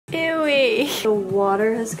Ewy! The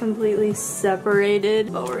water has completely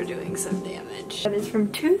separated, but we're doing some damage. That is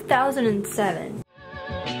from 2007.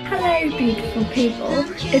 Hello beautiful people,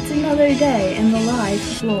 it's another day in the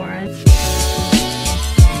life of Lauren.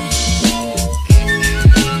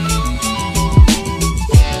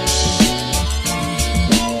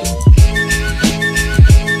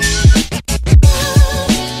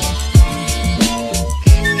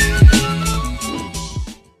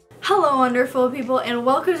 Hello wonderful people and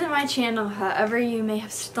welcome to my channel, however you may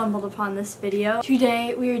have stumbled upon this video.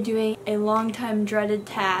 Today we are doing a long time dreaded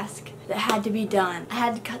task that had to be done. I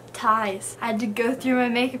had to cut ties. I had to go through my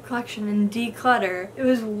makeup collection and declutter. It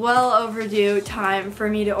was well overdue time for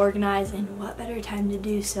me to organize, and what better time to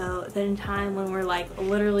do so than a time when we're like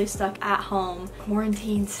literally stuck at home,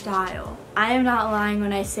 quarantine style. I am not lying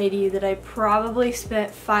when I say to you that I probably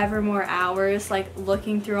spent 5 or more hours like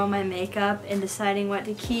looking through all my makeup and deciding what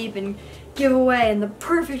to keep and give away and the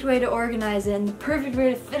perfect way to organize it and the perfect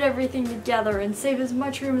way to fit everything together and save as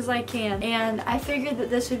much room as I can. And I figured that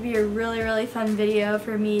this would be a really fun video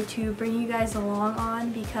for me to bring you guys along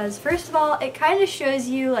on, because first of all, it kind of shows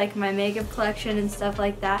you like my makeup collection and stuff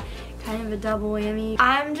like that. Kind of a double whammy.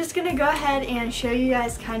 I'm just gonna go ahead and show you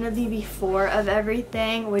guys kind of the before of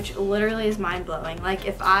everything, which literally is mind-blowing. Like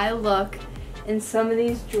if I look in some of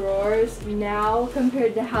these drawers now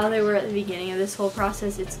compared to how they were at the beginning of this whole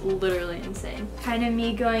process, it's literally insane. Kind of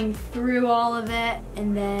me going through all of it,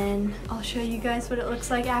 and then I'll show you guys what it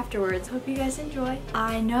looks like afterwards. Hope you guys enjoy.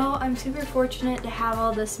 I know I'm super fortunate to have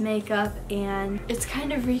all this makeup, and it's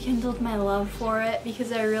kind of rekindled my love for it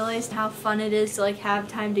because I realized how fun it is to like have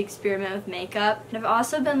time to experiment with makeup. And I've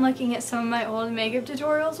also been looking at some of my old makeup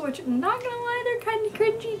tutorials, which I'm not gonna lie, they're kind of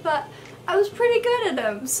cringy, but I was pretty good at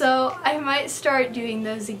them, so I might start doing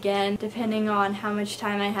those again depending on how much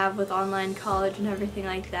time I have with online college and everything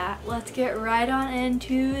like that. Let's get right on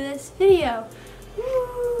into this video.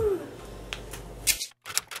 Woo!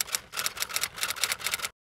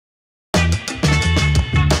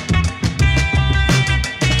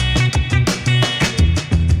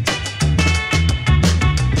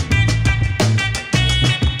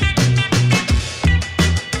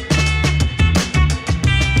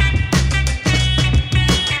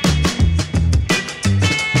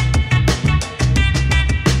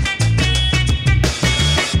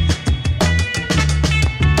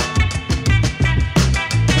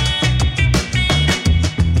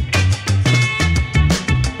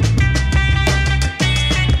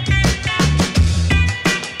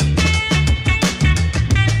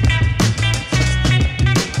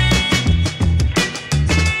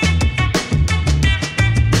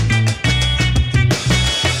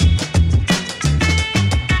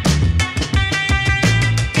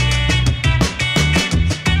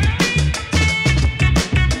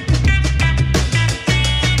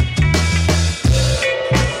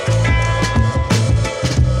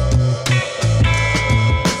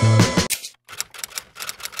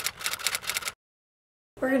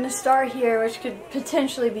 We're gonna start here, which could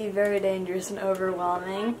potentially be very dangerous and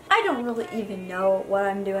overwhelming. I don't really even know what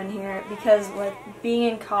I'm doing here because like being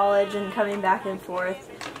in college and coming back and forth,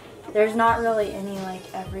 there's not really any like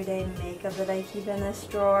everyday makeup that I keep in this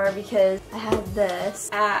drawer, because I had this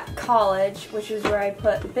at college, which is where I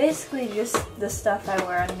put basically just the stuff I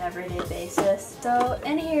wear on an everyday basis. So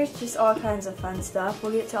in here is just all kinds of fun stuff.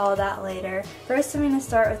 We'll get to all that later. First I'm going to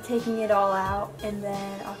start with taking it all out, and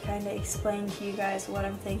then I'll kind of explain to you guys what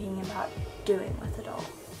I'm thinking about doing with it all.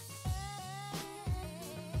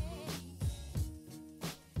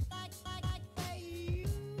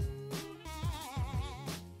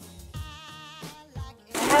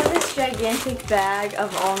 Gigantic bag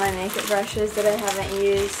of all my makeup brushes that I haven't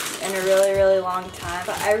used in a really long time,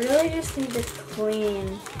 but I really just need to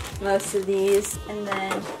clean most of these. And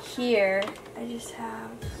then here I just have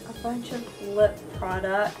a bunch of lip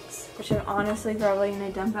products, which I'm honestly probably going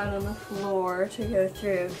to dump out on the floor to go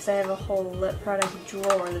through because I have a whole lip product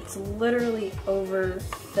drawer that's literally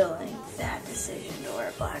overfilling. Bad decision to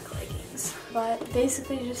wear black leggings. But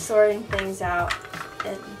basically just sorting things out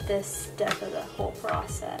in this step of the whole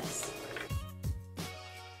process.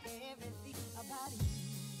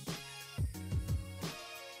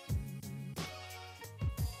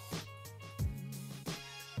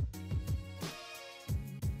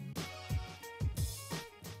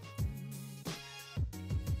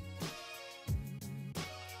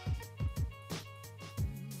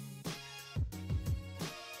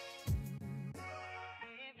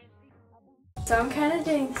 So I'm kind of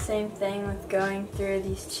doing the same thing with going through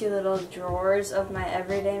these two little drawers of my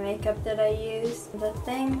everyday makeup that I use. The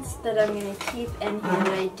things that I'm going to keep in here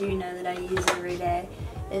that I do know that I use every day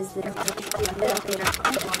is the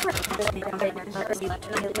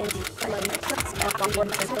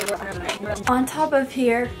On top of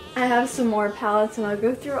here, I have some more palettes, and I'll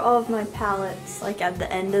go through all of my palettes like at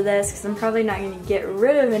the end of this because I'm probably not going to get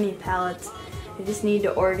rid of any palettes. I just need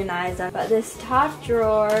to organize them. But this top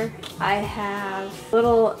drawer, I have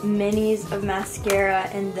little minis of mascara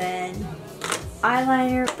and then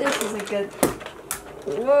eyeliner. This is a good,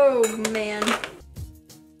 whoa man.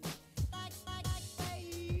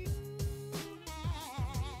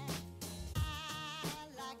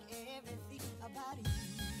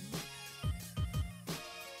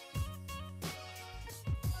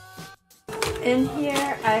 In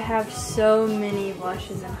here, I have so many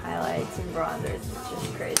blushes and highlights and bronzers, it's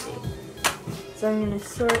just crazy. So I'm going to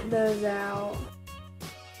sort those out.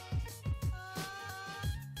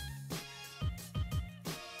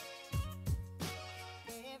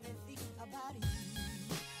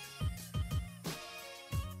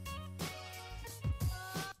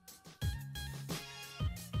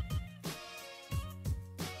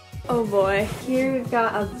 Oh boy, here we've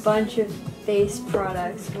got a bunch of face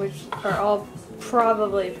products, which are all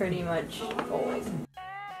probably pretty much old.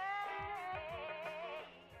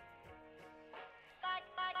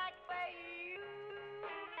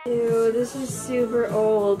 Ew, this is super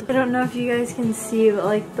old. I don't know if you guys can see, but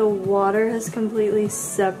like the water has completely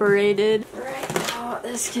separated. Right now,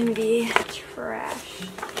 this can be trash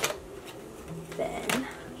bin.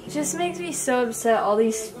 It just makes me so upset, all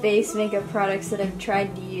these face makeup products that I've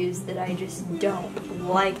tried to use that I just don't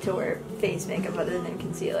like to wear face makeup other than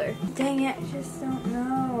concealer. Dang it, I just don't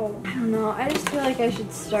know. I don't know, I just feel like I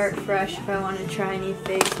should start fresh if I want to try any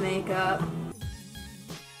face makeup.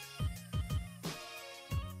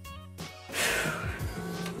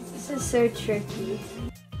 This is so tricky.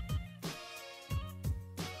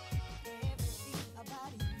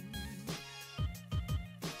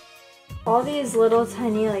 All these little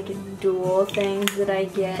tiny like dual things that I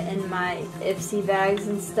get in my Ipsy bags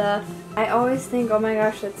and stuff, I always think, oh my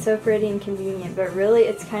gosh, that's so pretty and convenient, but really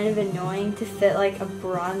it's kind of annoying to fit like a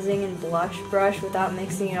bronzing and blush brush without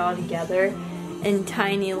mixing it all together in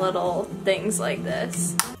tiny little things like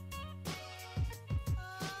this.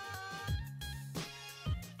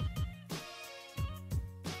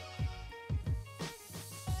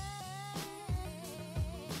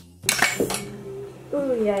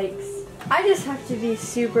 Ooh, yikes. I just have to be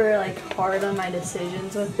super like hard on my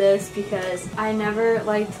decisions with this because I never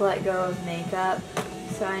like to let go of makeup,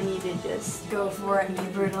 so I need to just go for it and be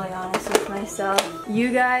brutally honest with myself.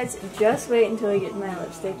 You guys, just wait until I get to my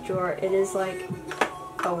lipstick drawer. It is like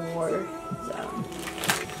a war zone.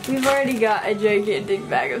 We've already got a gigantic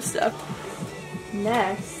bag of stuff.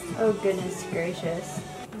 Next, oh goodness gracious,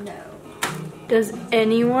 no. Does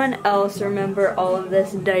anyone else remember all of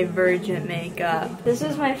this Divergent makeup? This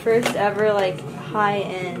is my first ever like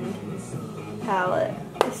high-end palette.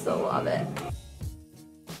 I still love it.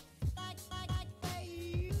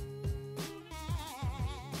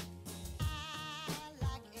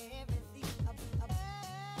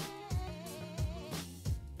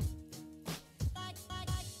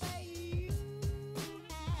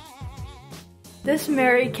 This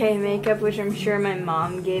Mary Kay makeup, which I'm sure my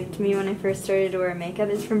mom gave to me when I first started to wear makeup,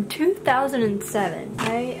 is from 2007.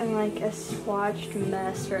 I am like a swatched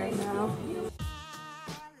mess right now.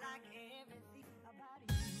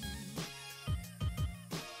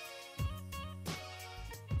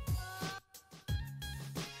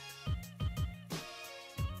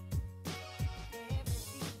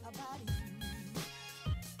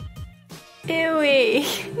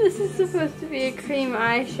 Ewy! This is supposed to be a cream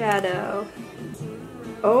eyeshadow.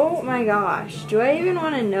 Oh my gosh, do I even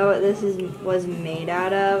want to know what this was made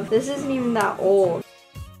out of? This isn't even that old.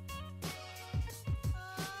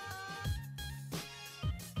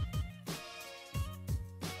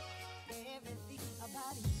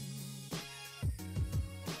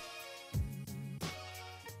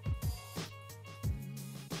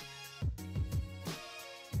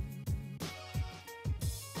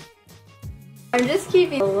 I'm just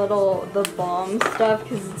keeping the balm stuff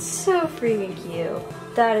because it's so freaking cute.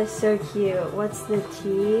 That is so cute. What's the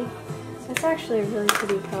tea? That's actually a really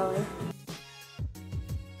pretty color.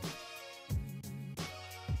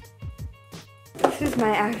 This is my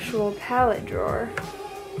actual palette drawer.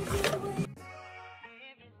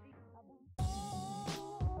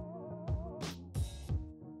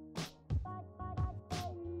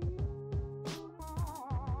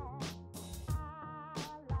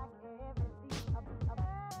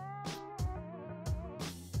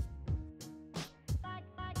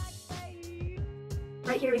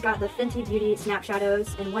 Right here we've got the Fenty Beauty Snap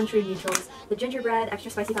Shadows and One True Neutrals, the Gingerbread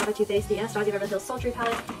Extra Spicy Palette by Too Faced, the Anastasia Beverly Hills Sultry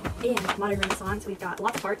Palette, and Modern Renaissance. We've got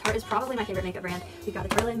lots of Tarte. Tarte is probably my favorite makeup brand. We've got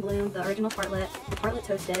the Tartelette in Bloom, the original Tartelette, the Tartelette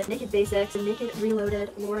Toasted, Naked Basics, the Naked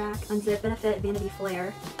Reloaded, Lorac, Unzip, Benefit, Vanity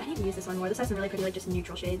Flare. I need to use this one more. This has some really pretty, like, just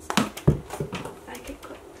neutral shades. I could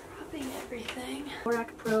quit dropping everything.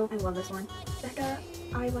 Lorac Pro, I love this one. Becca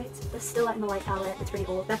Eye Lights, the Stillette in the Light palette, it's pretty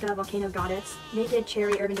old. Becca Volcano Goddess, Naked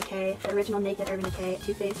Cherry Urban Decay, the original Naked Urban Decay,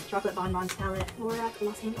 Too Faced Chocolate Bonbons palette, Lorac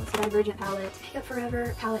Los Angeles Divergent palette, Makeup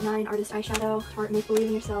Forever Palette 9 Artist Eyeshadow, Tarte Make Believe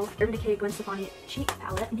in Yourself, Urban Decay Gwen Stefani Cheek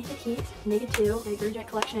palette, Naked Heat, Naked 2, Divergent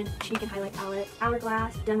Collection Cheek and Highlight palette,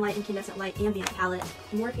 Hourglass, Dim Light, Incandescent Light Ambient palette,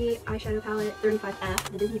 Morphe Eyeshadow palette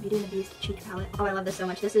 35F, the Disney Beauty and the Beast Cheek palette. Oh, I love this so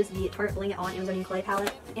much. This is the Tarte Bling It On Amazonian Clay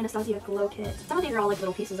palette, Anastasia Glow Kit. Some of these are all like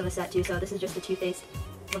little pieces of a set too, so this is just the Too Faced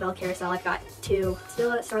Labelle Carousel. I've got 2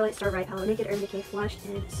 Stilla Starlight Starbright palette, Naked Urban Decay Flush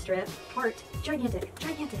and Strip, Tarte Gigantic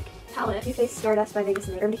palette, Too Faced Stardust by Vegas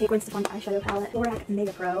and Urban Decay Gwen Stefani eyeshadow palette, Lorac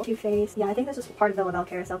Mega Pro, Too Faced. Yeah, I think this was part of the Labelle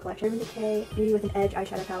Carousel collection. Urban Decay Beauty with an Edge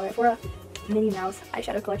eyeshadow palette, Sephora Minnie Mouse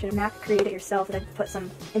eyeshadow collection, MAC Create It Yourself that I put some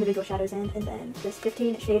individual shadows in, and then this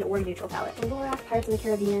 15 shade War Neutral palette, the Lorac Pirates of the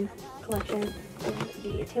Caribbean collection, and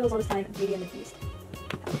the Tales All This Time Beauty and the Beast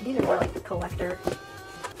palette. These are more like collector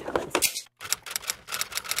palettes.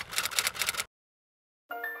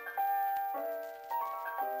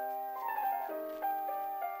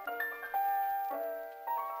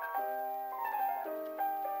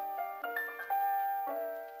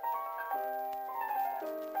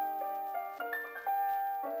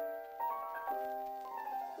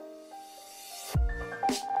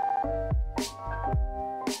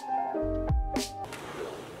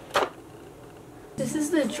 This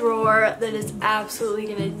is the drawer that is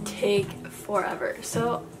absolutely gonna take forever.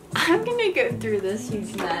 So I'm gonna go through this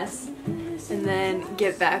huge mess and then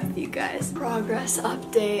get back with you guys. Progress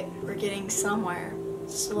update. We're getting somewhere.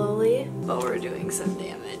 Slowly, but we're doing some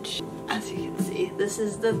damage. As you can see, this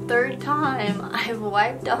is the 3rd time I've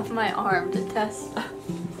wiped off my arm to test stuff.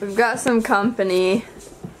 We've got some company.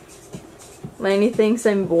 Lainey thinks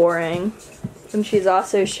I'm boring. And she's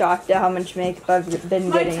also shocked at how much makeup I've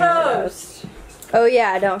been getting rid of. Oh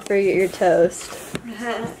yeah, don't forget your toast.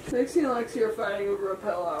 Nixie and Lexi are fighting over a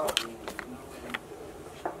pillow.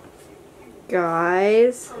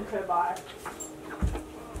 Guys. Okay, bye.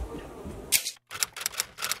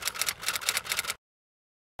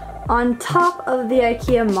 On top of the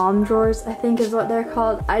IKEA mom drawers, I think is what they're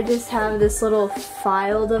called, I just have this little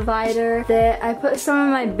file divider that I put some of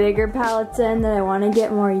my bigger palettes in that I want to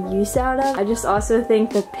get more use out of. I just also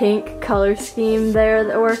think the pink color scheme there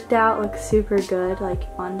that worked out looks super good, like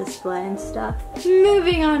on display and stuff.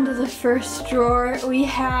 Moving on to the first drawer, we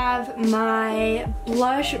have my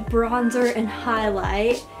blush, bronzer, and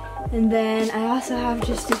highlight. And then I also have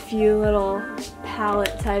just a few little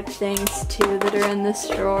palette type things too that are in this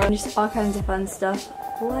drawer. Just all kinds of fun stuff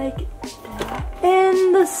like that.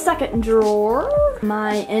 In the second drawer,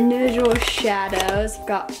 my individual shadows. I've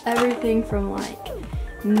got everything from like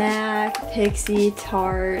MAC, Pixie,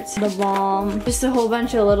 Tarte, The Balm, just a whole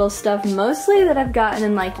bunch of little stuff, mostly that I've gotten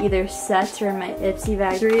in like either sets or in my Ipsy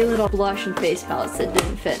bag. 3 little blush and face palettes that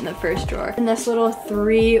didn't fit in the first drawer. In this little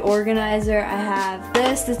 3 organizer, I have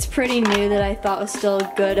this that's pretty new that I thought was still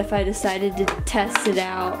good if I decided to test it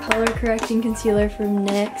out. Color correcting concealer from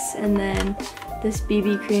NYX, and then this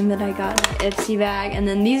BB cream that I got in my Ipsy bag. And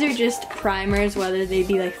then these are just primers, whether they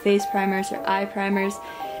be like face primers or eye primers.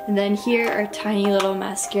 And then here are tiny little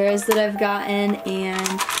mascaras that I've gotten and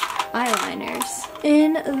eyeliners.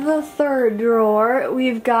 In the third drawer,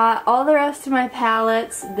 we've got all the rest of my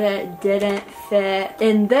palettes that didn't fit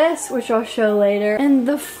in this, which I'll show later. In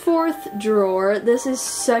the fourth drawer, this is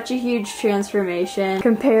such a huge transformation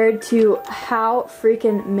compared to how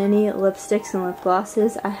freaking many lipsticks and lip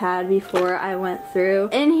glosses I had before I went through.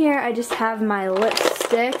 In here, I just have my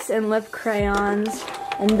lipsticks and lip crayons.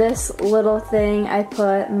 In this little thing, I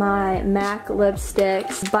put my MAC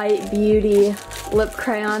lipsticks, Bite Beauty lip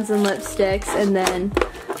crayons and lipsticks, and then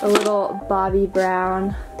a little Bobbi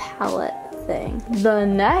Brown palette thing. The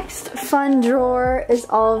next fun drawer is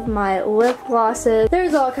all of my lip glosses.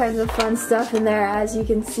 There's all kinds of fun stuff in there, as you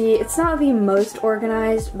can see. It's not the most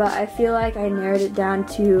organized, but I feel like I narrowed it down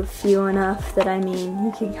to few enough that, I mean,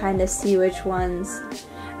 you can kind of see which ones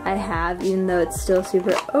I have, even though it's still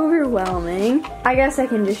super overwhelming. I guess I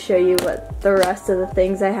can just show you what the rest of the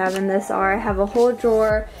things I have in this are. I have a whole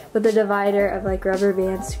drawer with a divider of like rubber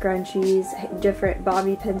bands, scrunchies, different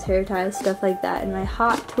bobby pins, hair ties, stuff like that, and my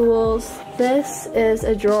hot tools. This is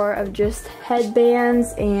a drawer of just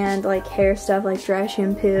headbands and like hair stuff like dry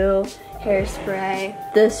shampoo,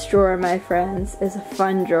 hairspray. This drawer, my friends, is a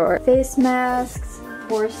fun drawer. Face masks,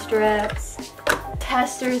 pore strips,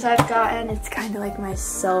 testers I've gotten. It's kind of like my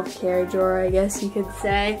self-care drawer, I guess you could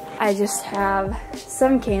say. I just have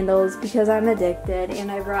some candles because I'm addicted, and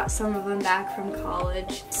I brought some of them back from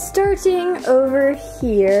college. Starting over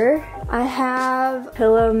here, I have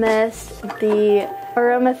pillow mist, the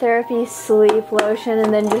aromatherapy sleep lotion,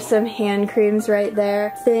 and then just some hand creams right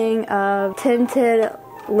there. Thing of tinted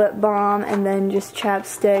lip balm, and then just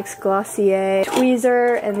chapsticks, Glossier,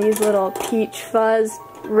 tweezer, and these little peach fuzz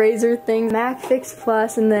razor things, MAC Fix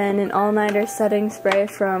Plus, and then an all-nighter setting spray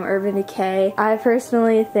from Urban Decay. I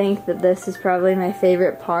personally think that this is probably my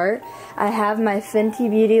favorite part. I have my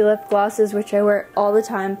Fenty Beauty lip glosses, which I wear all the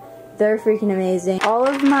time. They're freaking amazing. All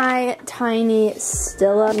of my tiny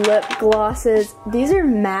Stila lip glosses. These are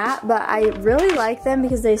matte, but I really like them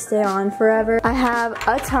because they stay on forever. I have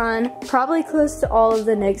a ton, probably close to all of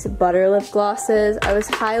the NYX butter lip glosses. I was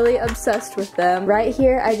highly obsessed with them. Right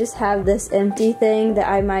here, I just have this empty thing that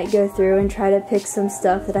I might go through and try to pick some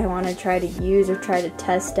stuff that I want to try to use or try to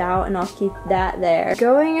test out, and I'll keep that there.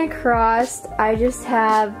 Going across, I just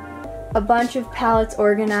have a bunch of palettes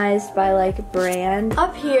organized by like brand.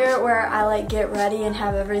 Up here where I like get ready and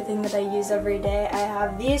have everything that I use every day, I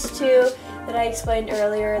have these two that I explained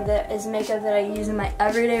earlier that is makeup that I use in my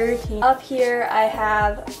everyday routine. Up here I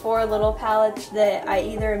have 4 little palettes that I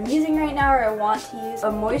either am using right now or I want to use. A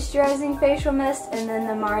moisturizing facial mist, and then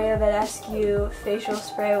the Mario Badescu facial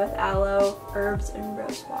spray with aloe, herbs, and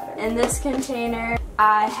rose water. In this container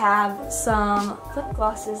I have some lip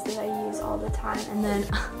glosses that I use all the time, and then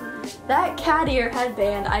that cat ear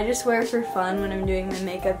headband I just wear for fun when I'm doing my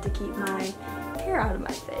makeup to keep my hair out of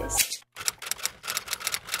my face.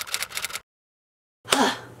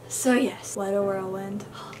 So yes, what a whirlwind.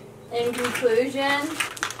 In conclusion,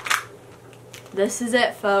 this is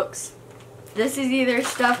it, folks. This is either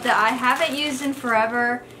stuff that I haven't used in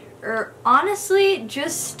forever, or honestly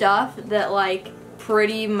just stuff that like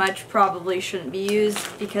pretty much probably shouldn't be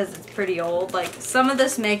used because it's pretty old. Like some of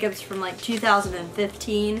this makeup's from like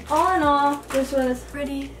 2015. All in all, this was a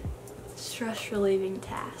pretty stress relieving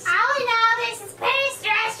task. All in all, this is pretty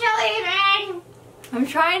stress relieving. I'm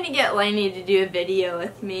trying to get Lainey to do a video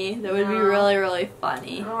with me that would be really, really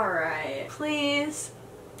funny. Alright. Please.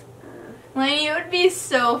 Lainey, it would be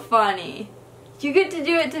so funny. You get to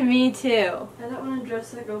do it to me too. I don't want to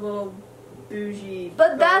dress like a little bougie.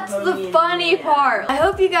 But that's the funny part. I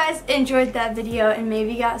hope you guys enjoyed that video and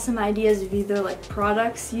maybe got some ideas of either like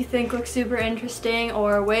products you think look super interesting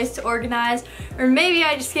or ways to organize, or maybe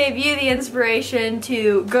I just gave you the inspiration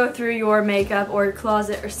to go through your makeup or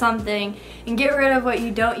closet or something and get rid of what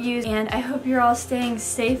you don't use. And I hope you're all staying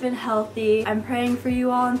safe and healthy. I'm praying for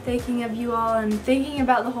you all and thinking of you all and thinking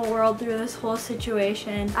about the whole world through this whole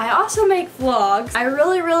situation. I also make vlogs. I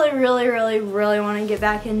really want to get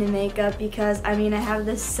back into makeup because I mean I have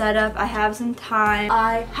this set up, I have some time,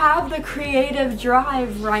 I have the creative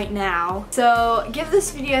drive right now. So give this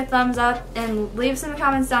video a thumbs up and leave some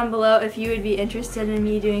comments down below if you would be interested in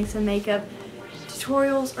me doing some makeup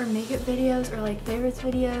tutorials or makeup videos or like favorites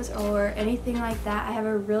videos or anything like that. I have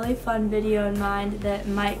a really fun video in mind that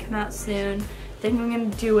might come out soon. I think I'm gonna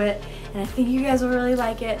do it and I think you guys will really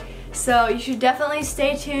like it. So you should definitely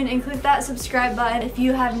stay tuned and click that subscribe button if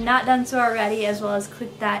you have not done so already, as well as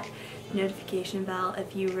click that notification bell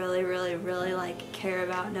if you really like care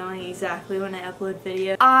about knowing exactly when I upload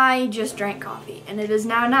videos. I just drank coffee and it is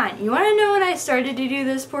now 9. You want to know when I started to do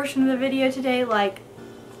this portion of the video today? Like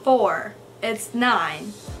 4. It's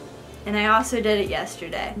 9. And I also did it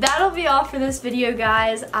yesterday. That'll be all for this video,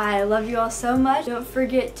 guys. I love you all so much. Don't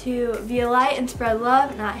forget to be a light and spread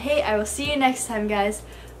love, not hate. I will see you next time, guys.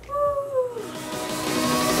 Woo!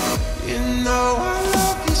 You know I love